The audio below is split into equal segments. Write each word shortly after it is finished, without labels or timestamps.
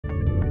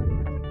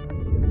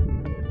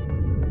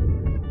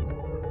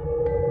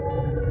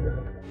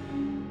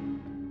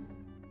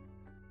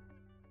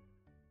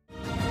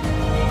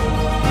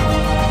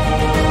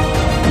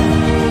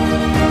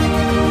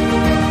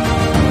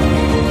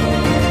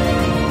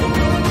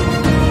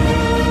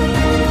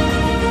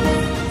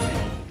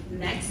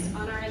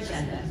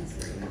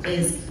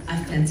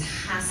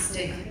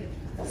fantastic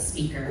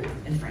speaker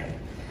and friend.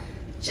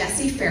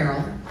 Jesse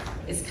Farrell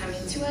is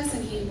coming to us,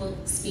 and he will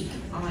speak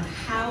on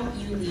how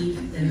you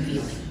leave them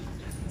feeling.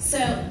 So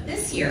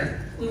this year,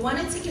 we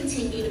wanted to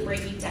continue to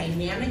bring you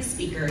dynamic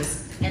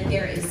speakers, and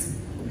there is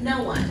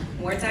no one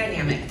more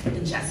dynamic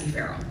than Jesse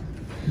Farrell.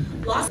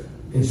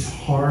 It's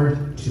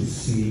hard to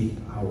see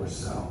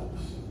ourselves.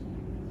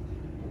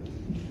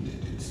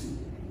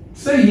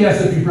 Say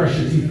yes if you brush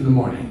your teeth in the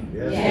morning.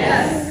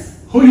 Yes.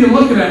 Who are you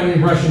looking at when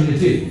you're brushing your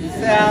teeth?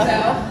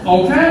 So.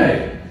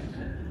 Okay.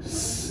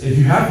 If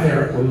you have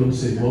hair, well, let me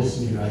say most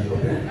of you guys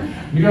okay.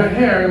 You got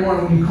hair in the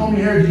morning. When you comb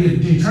your hair, do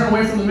you turn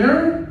away from the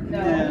mirror?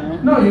 No.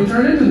 No, you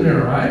turn into the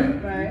mirror,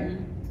 right? Right.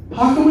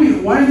 How can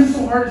we? Why is it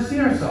so hard to see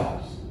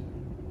ourselves?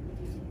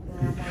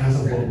 Because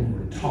of what we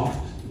were taught.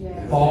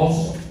 Yeah.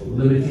 False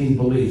limiting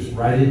beliefs.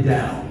 Write it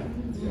down.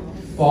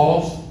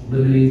 False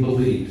limiting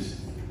beliefs.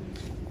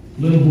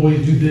 Little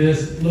boys do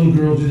this, little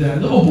girls do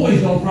that. Little boys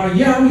don't cry.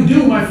 Yeah, we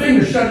do. My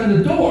finger's shut in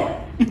the door.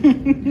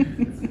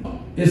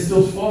 It's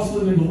those false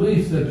limiting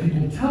beliefs that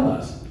people tell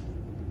us.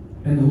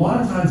 And a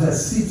lot of times that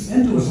seeps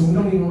into us and we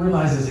don't even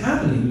realize it's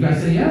happening. You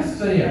guys say yes?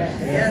 Say yes.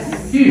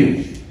 Yes.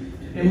 Huge.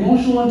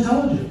 Emotional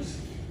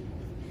intelligence.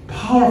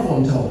 Powerful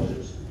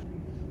intelligence.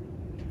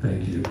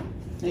 Thank you.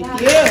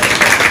 Thank you.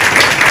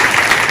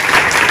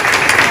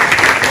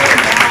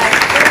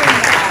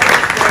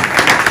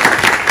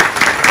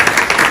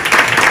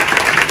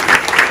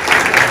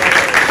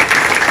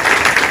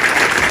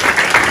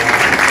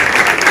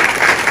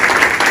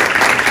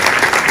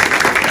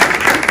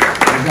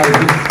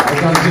 I've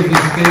got to give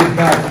this stage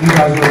back. You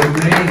guys are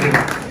amazing.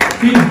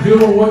 Keep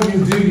doing what you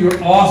do. You're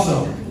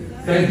awesome.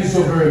 Thank you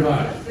so very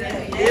much.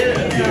 Thank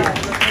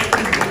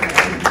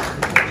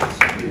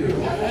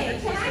Okay,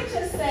 can I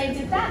just say,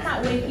 did that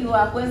not wake you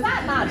up? Was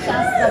that not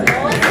just the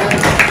voice?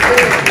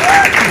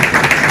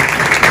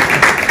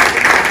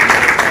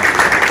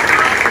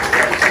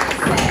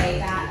 I say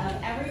that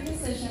of every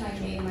decision I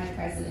made in my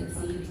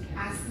presidency,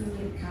 asking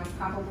you to come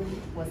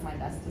probably was my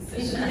best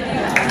decision.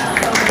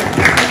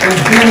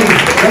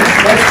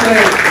 Let's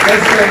say,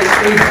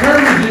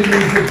 encouraging me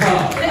to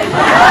come.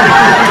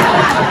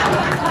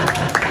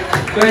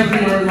 Thank you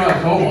very much.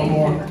 Oh, one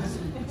more.